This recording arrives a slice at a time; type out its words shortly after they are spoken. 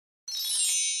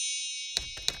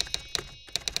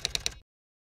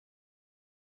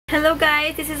Hello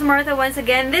guys, this is Martha once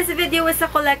again. This video is a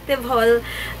collective haul.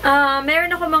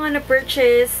 Meron ako mga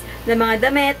na-purchase na mga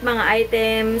damit, mga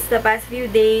items the past few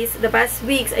days, the past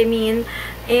weeks I mean,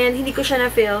 and hindi ko siya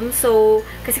na-film. So,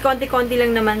 kasi konti-konti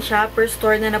lang naman siya per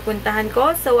store na napuntahan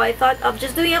ko. So, I thought of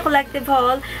just doing a collective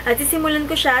haul at isimulan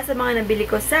ko siya sa mga nabili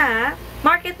ko sa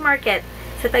Market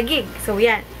sa Taguig. So,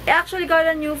 yan. I actually got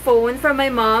a new phone from my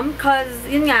mom cause,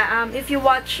 yun nga, if you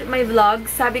watch my vlog,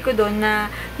 sabi ko doon na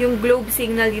yung globe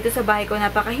signal dito sa bahay ko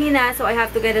napakahina. So, I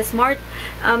have to get a smart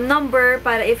number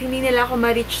para if hindi nila ako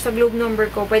ma-reach sa globe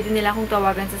number ko, pwede nila akong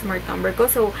tawagan sa smart number ko.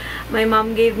 So, my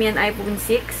mom gave me an iPhone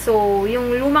 6. So,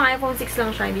 yung lumang iPhone 6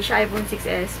 lang siya, hindi siya iPhone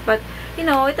 6s. But, you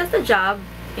know, it does the job.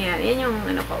 Yan, yan yung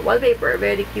wallpaper.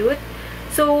 Very cute.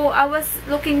 So, I was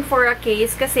looking for a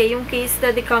case kasi yung case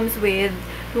that it comes with,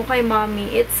 yung kay mommy,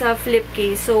 it's a flip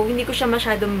case. So, hindi ko siya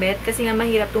masyadong bet kasi nga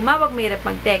mahirap tumawag, mahirap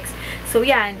mag-text. So,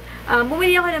 yan.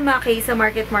 Bumili ako ng mga case sa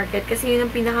Market kasi yun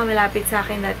ang pinakamalapit sa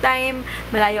akin that time.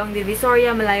 Malayo ang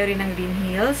Divisoria, malayo rin ang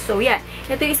Greenhills. So, yan.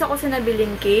 Ito yung isa ko sa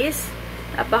nabiling case.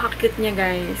 Napaka-cute niya,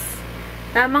 guys.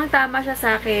 Tamang-tama siya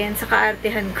sa akin, sa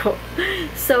kaartehan ko.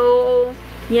 So,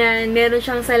 yan, meron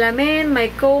siyang salamin, may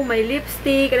comb, may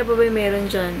lipstick, ano pa ba yung meron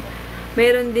dyan?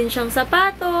 Meron din siyang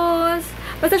sapatos.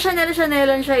 Basta Chanel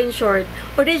lang siya in short.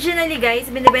 Originally, guys,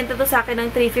 binibenta to sa akin ng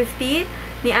 350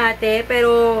 ni ate,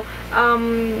 pero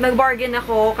nag-bargain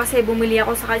ako kasi bumili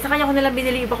ako sa kanya ko nalang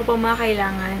binili iba ko pang mga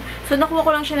kailangan. So, nakuha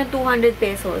ko lang siya ng 200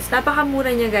 pesos.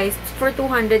 Napakamura niya, guys, for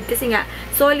 200 kasi nga,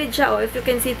 solid siya, oh. If you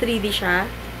can see, 3D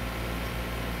siya.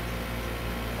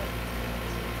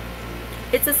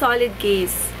 It's a solid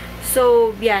case.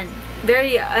 So, yan.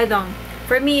 Very,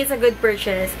 for me, it's a good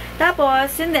purchase.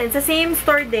 Tapos, yun din, sa same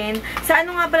store din, sa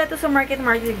ano nga pala to sa Market,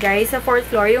 guys, sa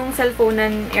 4th floor, yung cellphone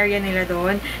area nila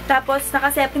doon. Tapos,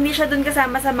 nakasep, hindi siya doon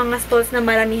kasama sa mga stalls na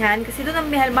maramihan, kasi doon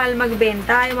ang mahal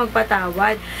magbenta, yung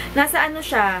magpatawad. Nasa ano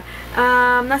siya,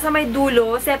 nasa may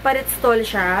dulo, separate stall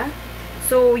siya.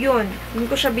 So, yun,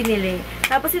 doon ko siya binili.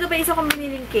 Tapos, ito pa isa kong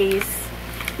biniling case.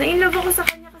 Na-inlove ako sa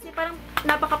kanya kasi parang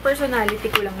napaka-personality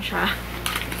ko lang siya.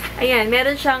 Ayan,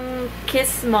 meron siyang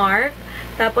kiss mark,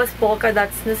 tapos polka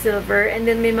dots na silver, and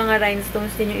then may mga rhinestones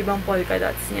din yung ibang polka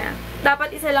dots niya.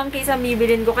 Dapat isa lang case ang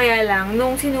bibilin ko, kaya lang,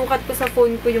 nung sinukat ko sa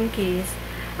phone ko yung case,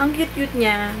 ang cute-cute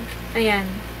niya. Ayan.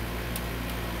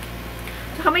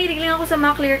 Saka mahilig lang ako sa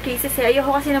mga clear cases eh.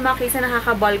 Ayoko kasi na mga case na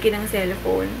nakaka-bulky ng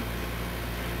cellphone.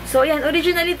 So, ayan,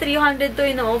 originally 300 to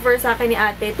ino-offer sa akin ni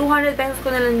ate. 200 pesos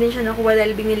ko na lang din siya nakuha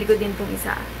dahil binili ko din tong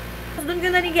isa. Doon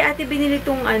ko na rin kay ate binili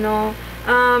tong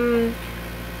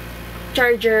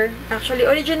charger. Actually,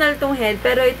 original tong head,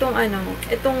 pero itong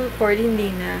itong cord hindi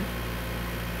na.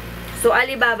 So,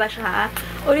 Alibaba siya.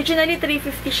 Originally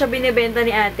 350 siya binebenta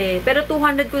ni ate, pero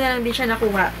 200 ko na lang din siya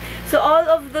nakuha. So, all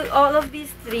of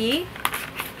these three,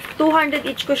 200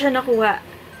 each ko siya nakuha.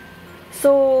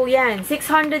 So, yan,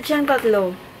 600 siyang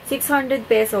tatlo. 600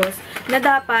 pesos na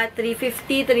dapat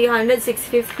 350, 300,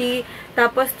 650,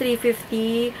 tapos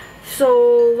 350. So,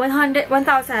 1,000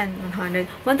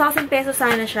 pesos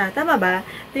sana siya. Tama ba?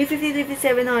 350,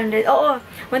 350, 700. Oo,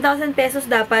 1,000 pesos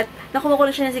dapat. Nakuha ko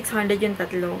na siya ng 600 yung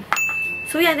tatlo.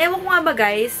 So, yan. Ewan ko nga ba,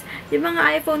 guys, yung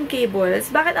mga iPhone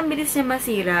cables, bakit ang bilis niya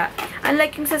masira?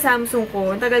 Unlike yung sa Samsung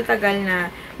ko, tagal-tagal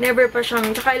na, never pa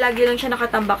siyang, tsaka lagi lang siya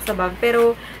nakatambak sa bag,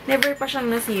 pero never pa siyang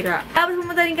nasira. Tapos,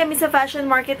 pumunta rin kami sa Fashion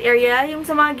Market area, yung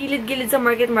sa mga gilid-gilid sa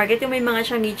Market, yung may mga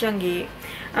tiyanggi-tiyanggi.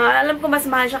 Alam ko mas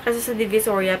mahal siya kasi sa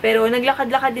Divisoria, pero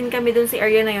naglakad-lakad din kami dun sa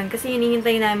area na yun kasi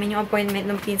hinihintay namin yung appointment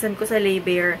ng pinsan ko sa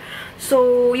labor.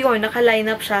 So, yun,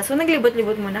 naka-line up siya. So,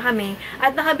 naglibot-libot muna kami.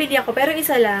 At nakabili ako, pero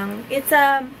isa lang. It's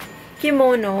a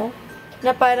kimono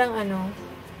na parang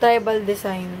tribal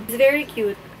design. It's very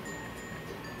cute.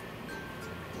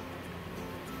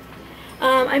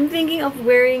 I'm thinking of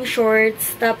wearing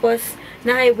shorts, tapos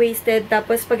na high-waisted,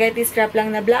 tapos spaghetti strap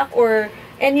lang na black or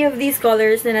any of these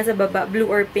colors na nasa baba, blue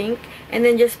or pink, and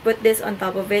then just put this on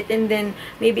top of it, and then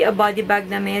maybe a body bag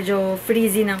na medyo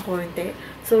frizzy ng konti.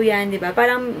 So, yan, diba?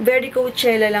 Parang very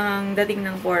Coachella lang ang dating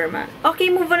ng forma.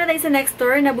 Okay, move on na tayo sa next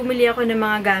store na bumili ako ng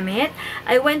mga gamit.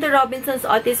 I went to Robinson's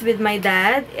Otis with my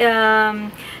dad.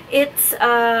 It's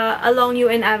along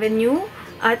UN Avenue.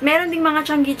 At meron ding mga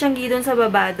tiyanggi-tiyanggi doon sa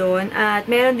baba doon. At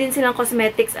meron din silang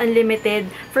Cosmetics Unlimited.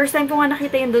 First time ko nga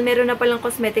nakita yun doon, meron na palang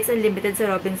Cosmetics Unlimited sa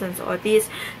Robinson's Otis.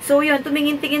 So yun,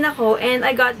 tumingin-tingin ako and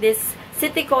I got this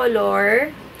CC Color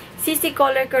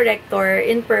Corrector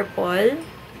in purple.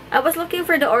 I was looking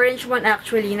for the orange one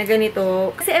actually, na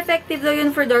ganito. Kasi effective daw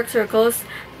yun for dark circles.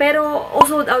 Pero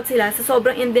sold out sila. Sa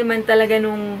sobrang in-demand talaga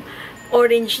nung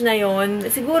orange na yon.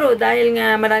 Siguro, dahil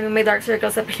nga maraming may dark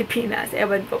circles sa Pilipinas.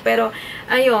 Ewan ko. Pero,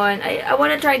 ayun. I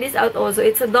wanna try this out also.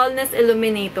 It's a dullness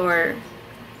illuminator.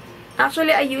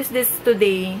 Actually, I used this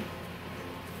today.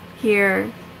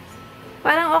 Here.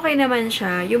 Parang okay naman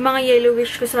siya. Yung mga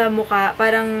yellowish ko sa mukha,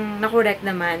 parang nakorek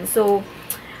naman. So,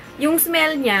 yung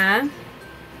smell niya,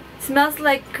 smells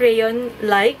like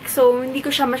crayon-like. So, hindi ko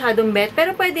siya masyadong bet.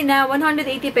 Pero pwede na.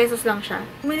 180 pesos lang siya.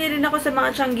 Bumili rin ako sa mga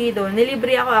Changi doon.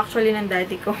 Nilibre ako actually ng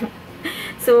daddy ko.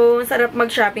 So, sarap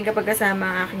mag-shopping kapag kasama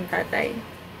ang aking tatay.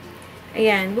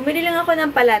 Ayan. Bumili lang ako ng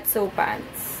palazzo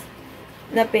pants.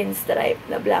 Na pinstripe.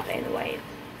 Na black and white.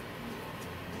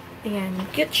 Ayan.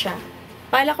 Cute siya.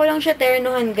 Pala ko lang siya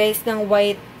ternuhan guys ng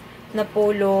white na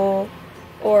polo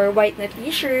or white na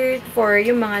t-shirt for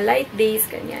yung mga light days,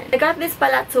 ganyan. I got this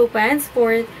palazzo pants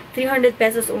for 300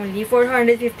 pesos only.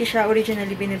 450 siya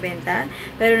originally binibenta.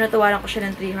 Pero natawaran ko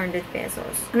siya ng 300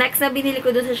 pesos. Next na binili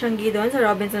ko doon sa Changi doon, sa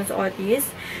Robinson's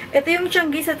Otis. Ito yung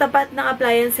Changi sa tapat ng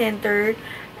appliance center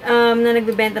na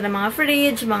nagbibenta ng mga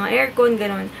fridge, mga aircon,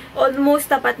 gano'n. Almost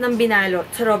tapat ng Binalot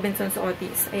sa Robinson's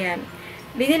Otis. Ayan.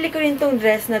 Binili ko rin tong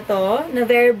dress na to, na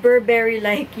very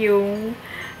Burberry-like yung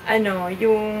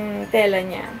yung tela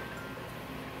niya.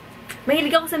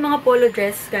 Mahilig ako sa mga polo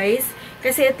dress, guys.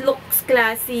 Kasi it looks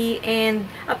classy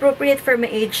and appropriate for my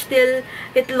age. Still,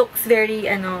 it looks very,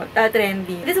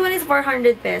 trendy. This one is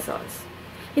 400 pesos.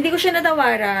 Hindi ko siya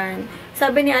natawaran.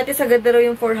 Sabi ni ate, sagad na raw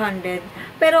yung 400.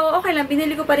 Pero, okay lang.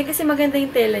 Pinili ko pa rin kasi maganda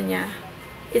yung tela niya.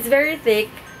 It's very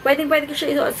thick. Pwede ko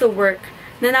siya isuot sa work.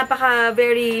 Na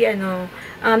very,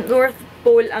 North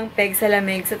Pole ang peg sa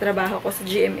lamig sa trabaho ko sa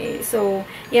GMA. So,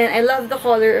 yan. I love the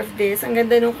color of this. Ang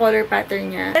ganda ng color pattern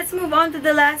niya. Let's move on to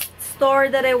the last store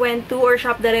that I went to or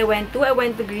shop that I went to. I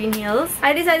went to Greenhills.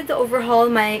 I decided to overhaul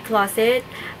my closet.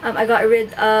 I got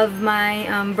rid of my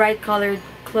bright colored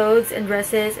clothes and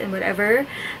dresses and whatever.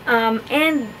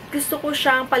 And gusto ko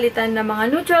siyang palitan ng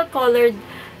mga neutral colored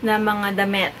na mga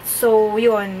damit. So,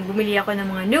 yun. Bumili ako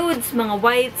ng mga nudes, mga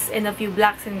whites, and a few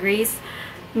blacks and grays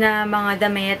na mga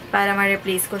damit para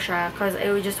ma-replace ko siya because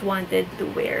I just wanted to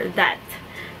wear that.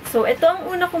 So, ito ang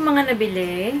una kong mga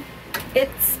nabili.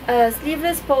 It's a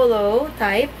sleeveless polo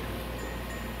type.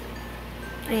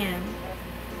 Ayan.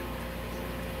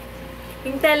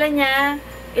 Yung tela niya,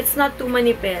 it's not too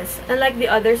manipis. Unlike the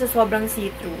others na sobrang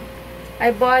see-through.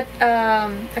 I bought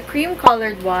a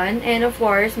cream-colored one and of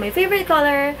course, my favorite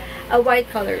color, a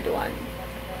white-colored one.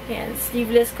 Ayan,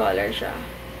 sleeveless color siya.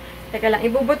 Teka lang,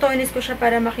 ibubotonis ko siya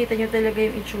para makita nyo talaga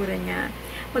yung itsura niya.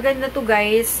 Maganda to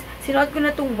guys. Sinuot ko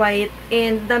na tong white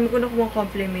and dami ko na kumang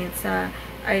compliments sa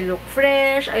I look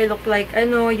fresh, I look like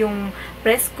yung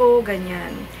presko,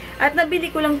 ganyan. At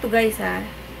nabili ko lang to guys ha.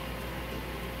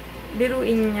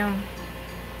 Biruin nyo.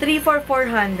 3 for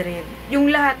 400. Yung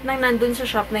lahat ng nandun sa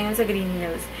shop na yun sa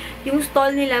Greenhills. Yung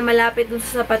stall nila malapit dun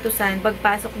sa Sapatusan.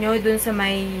 Pagpasok nyo dun sa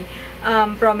may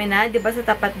promenade, diba? Sa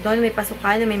tapat doon, may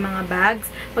pasukan, may mga bags.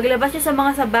 Paglabas nyo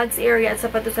sa bags area at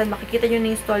Sapatusan, makikita nyo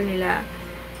na yung stall nila.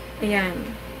 Ayan.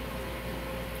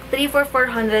 3 for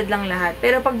 400 lang lahat.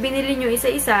 Pero pag binili nyo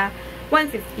isa-isa,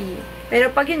 150.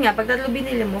 Pero pag yun nga, pag tatlo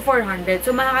binili mo, 400.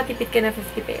 So, makakatipid ka na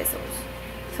 50 pesos.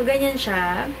 So, ganyan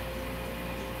siya.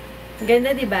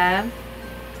 Ganda, diba?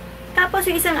 Tapos,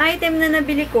 yung isang item na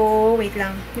nabili ko, wait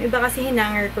lang, yung iba kasi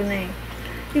hinanger ko na eh.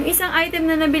 Yung isang item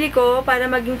na nabili ko, para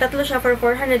maging tatlo siya for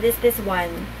 400 is this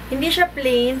one. Hindi siya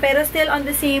plain, pero still on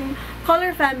the same color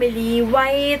family.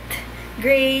 White,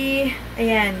 gray,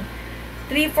 ayan.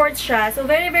 3/4 siya. So,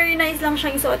 very, very nice lang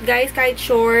siyang isuot, guys. Kahit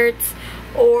shorts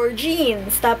or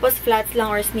jeans. Tapos, flats lang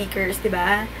or sneakers,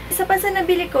 diba? Isa pa sa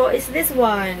nabili ko is this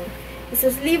one. It's a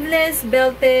sleeveless,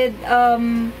 belted,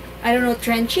 I don't know,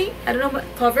 trenchy? I don't know,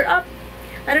 cover up?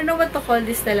 I don't know what to call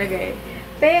this talaga eh.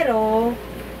 Pero,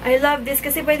 I love this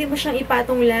kasi pwede mo siyang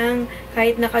ipatong lang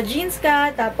kahit naka-jeans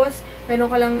ka, tapos meron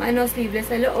ka lang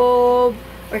sleeveless sa loob,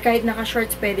 or kahit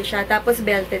naka-shorts pwede siya, tapos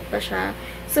belted pa siya.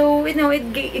 So, it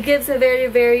gives a very,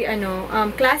 very,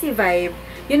 classy vibe.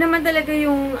 Yun naman talaga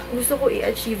yung gusto ko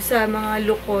i-achieve sa mga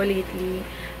look ko lately.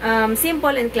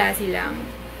 Simple and classy lang.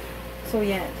 So,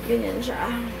 yan. Ganyan siya.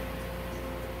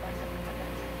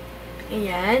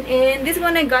 Ayan. And this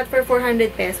one I got for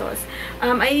 400 pesos.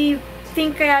 I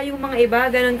think kaya yung mga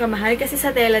iba ganun kamahal kasi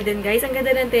sa tela din, guys. Ang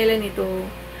ganda ng tela nito.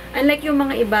 Unlike yung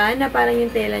mga iba na parang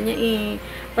yung tela niya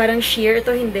parang sheer.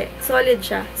 Ito hindi. Solid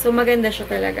siya. So, maganda siya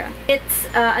talaga.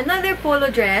 It's another polo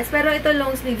dress. Pero ito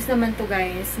long sleeves naman to,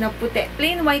 guys. Na puti.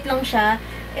 Plain white lang siya.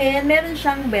 And meron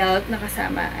siyang belt na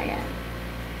kasama. Ayan.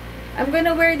 I'm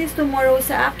gonna wear this tomorrow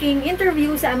sa aking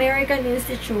interview sa American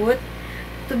Institute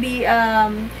to be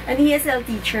an ESL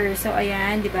teacher. So,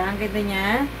 ayan. Diba? Ang ganda niya.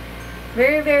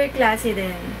 Very, very classy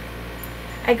din.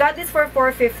 I got this for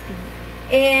 $4.50.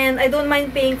 And I don't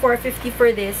mind paying $4.50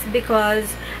 for this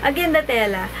because, again, the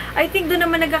tela. I think doon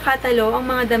naman nagkakatalo ang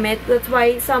mga damit. That's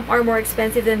why some are more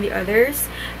expensive than the others.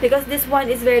 Because this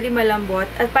one is very malambot.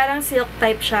 At parang silk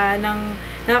type siya ng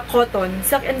cotton.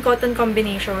 Silk and cotton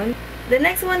combination. The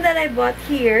next one that I bought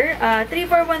here, 3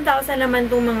 for 1,000 naman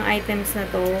tong mga items na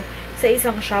to sa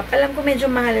isang shop. Alam ko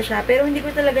medyo mahal siya, pero hindi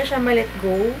ko talaga siya ma-let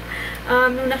go.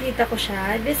 Nung nakita ko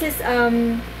siya, this is,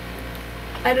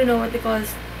 I don't know what it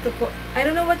calls. I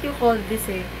don't know what you call this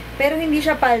eh. Pero hindi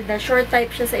siya palda. Short type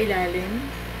siya sa ilalim.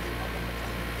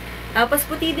 Tapos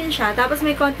puti din siya. Tapos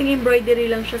may konting embroidery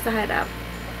lang siya sa harap.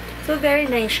 So, very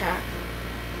nice siya.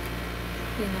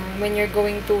 You know, when you're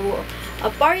going to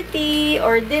a party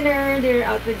or dinner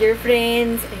out with your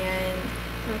friends. Ayan.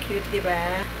 Ang cute,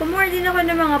 diba? Kumuha din ako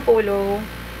ng mga polo.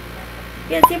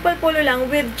 Yan, simple polo lang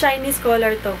with Chinese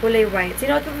collar to. Kulay white.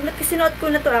 Sinuot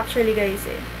ko na to actually, guys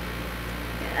eh.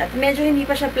 At medyo hindi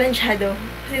pa siya planchado.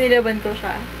 Kasi nilaban ko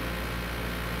siya.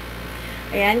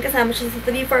 Ayan, kasama siya sa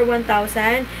 3 for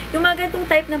 1,000. Yung mga ganitong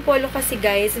type ng polo kasi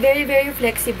guys, very, very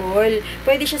flexible.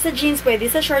 Pwede siya sa jeans, pwede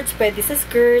sa shorts, pwede sa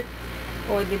skirt.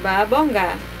 O, diba?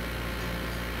 Bongga.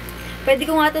 Pwede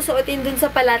ko nga ito suotin dun sa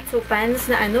palazzo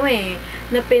pants na ano eh,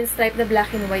 na pinstripe na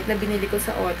black and white na binili ko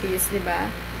sa Otis,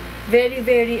 diba? Very,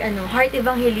 very, heart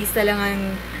evangelista lang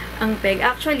ang peg.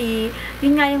 Actually,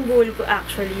 yun nga yung goal ko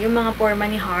actually. Yung mga forma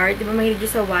ni Heart. Di ba mahilig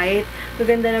sa white?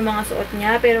 Maganda ng mga suot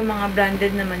niya. Pero mga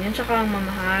branded naman yun. Tsaka ang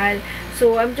mamahal.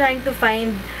 So, I'm trying to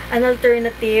find an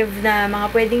alternative na mga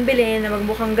pwedeng bilhin na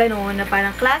magmukhang gano'n. Na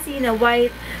parang classy, na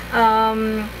white.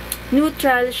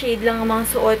 Neutral shade lang ang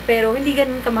mga suot. Pero hindi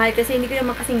ganun kamahal. Kasi hindi ko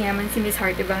naman kasing yaman si Miss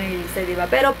Heart Evangelista. Diba?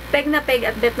 Pero peg na peg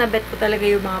at bet na bet ko talaga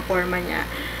yung mga forma niya.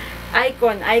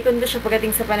 Icon ko siya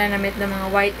pagdating sa pananamit ng mga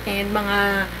white and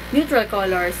mga neutral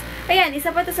colors. Ayan,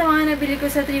 isa pa to sa mga nabili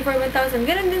ko sa 3 for 1,000.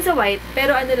 Ganun din sa white,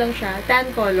 pero ano lang siya, tan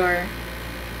color.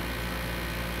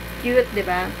 Cute,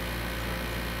 diba?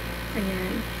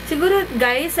 Ayan. Siguro,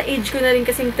 guys, sa age ko na rin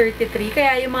kasing 33,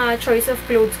 kaya yung mga choice of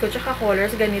clothes ko, tsaka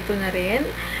colors, ganito na rin.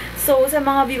 So, sa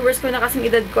mga viewers ko na kasing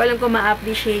edad ko, alam ko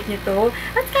ma-appreciate nyo to.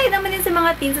 At kahit naman din sa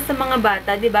mga teens at sa mga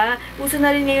bata, ba diba? Uso na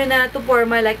rin ngayon na to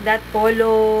forma like that,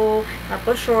 polo,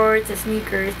 tapos shorts,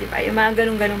 sneakers, diba? Yung mga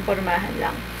ganung-ganung formahan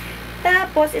lang.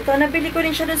 Tapos, ito, nabili ko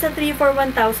rin siya dun sa 3 for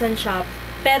 1,000 shop.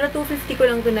 Pero 250 ko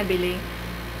lang to nabili.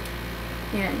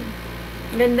 Yan.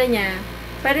 Ganda niya.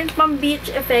 Parang pang beach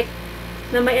effect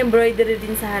na may embroidery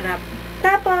din sa harap.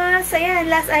 Tapos, ayan,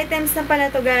 last items na pala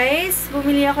to guys.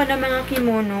 Bumili ako ng mga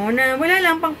kimono na wala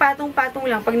lang, pang patong-patong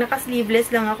lang. Pag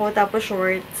naka-sleeveless lang ako, tapos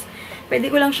shorts.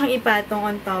 Pwede ko lang siyang ipatong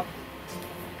on top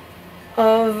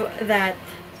of that.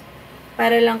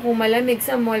 Para lang kung malamig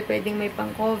sa mall, pwedeng may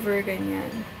pang-cover,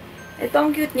 ganyan. Ito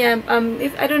ang cute niya.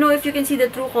 I don't know if you can see the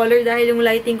true color dahil yung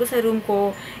lighting ko sa room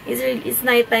ko is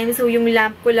nighttime. So, yung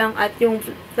lamp ko lang at yung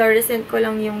fluorescent ko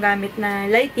lang yung gamit na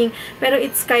lighting. Pero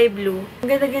it's sky blue. Ang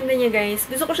ganda-ganda niya, guys.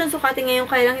 Gusto ko siyang sukatin ngayon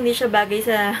kaya lang hindi siya bagay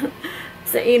sa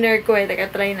sa inner ko.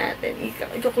 Taka, try natin.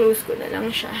 I-close ko na lang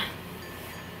siya.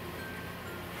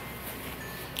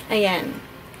 Ayan.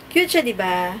 Cute siya,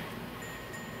 diba?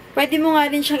 Pwede mo nga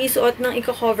rin siyang isuot ng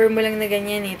i-cover mo lang na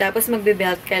ganyan eh. Tapos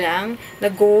magbe-belt ka lang na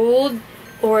gold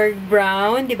or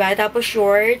brown, diba? Tapos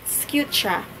shorts. Cute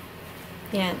siya.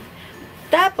 Yan.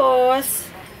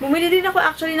 Tapos, bumili din ako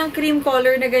actually ng cream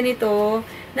color na ganito.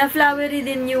 Na flowery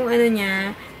din yung ano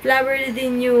niya. Flowery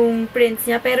din yung prints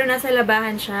niya. Pero nasa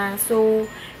labahan siya. So,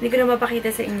 hindi ko na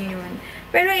mapakita sa inyo yun.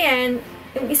 Pero yan,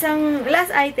 yung isang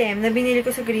last item na binili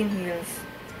ko sa Greenhills.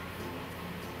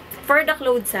 For the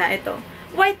clothes ha, ito.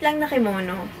 White lang na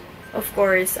kimono. Of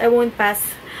course, I won't pass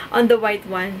on the white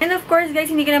one. And of course, guys,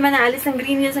 hindi ka naman naalis ng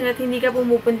Greenhills hanggat hindi ka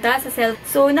pumupunta sa self.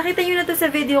 So, nakita nyo na to sa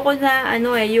video ko na,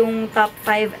 yung top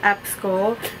 5 apps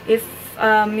ko. If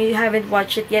you haven't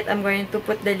watched it yet, I'm going to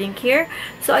put the link here.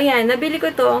 So, ayan, nabili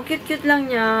ko to. Ang cute-cute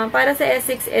lang niya. Para sa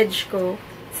Essex Edge ko.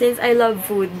 Since I love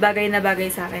food, bagay na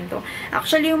bagay sa akin to.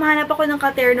 Actually, humahanap ako ng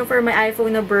katerno for my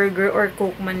iPhone na burger or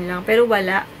Coke man lang. Pero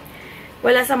wala.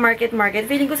 Wala sa market.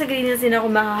 Feeling ko sa Greenhills din ako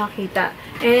makakakita.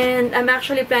 And I'm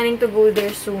actually planning to go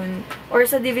there soon. Or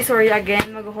sa Divisoria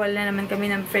again, mag-haul na naman kami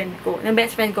ng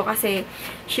best friend ko kasi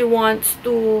she wants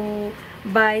to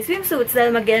buy swimsuits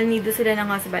dahil mag-El Nido sila ng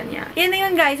husband niya. Yan na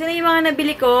yun guys. Yan na yung mga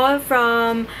nabili ko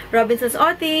from Robinson's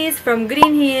Otis, from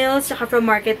Greenhills, saka from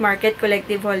Market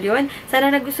Collective Haul yun. Sana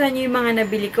nagustuhan nyo yung mga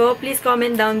nabili ko. Please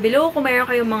comment down below kung mayroon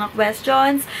kayong mga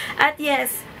questions. At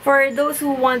yes, for those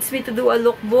who wants me to do a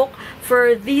lookbook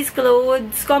for these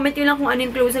clothes. Comment nyo lang kung ano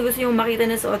yung clothes na gusto nyo makita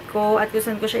na suot ko at kung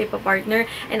saan ko siya ipapartner.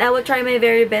 And I will try my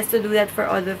very best to do that for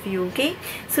all of you, okay?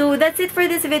 So, that's it for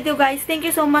this video, guys. Thank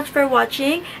you so much for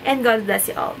watching and God bless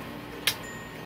you all.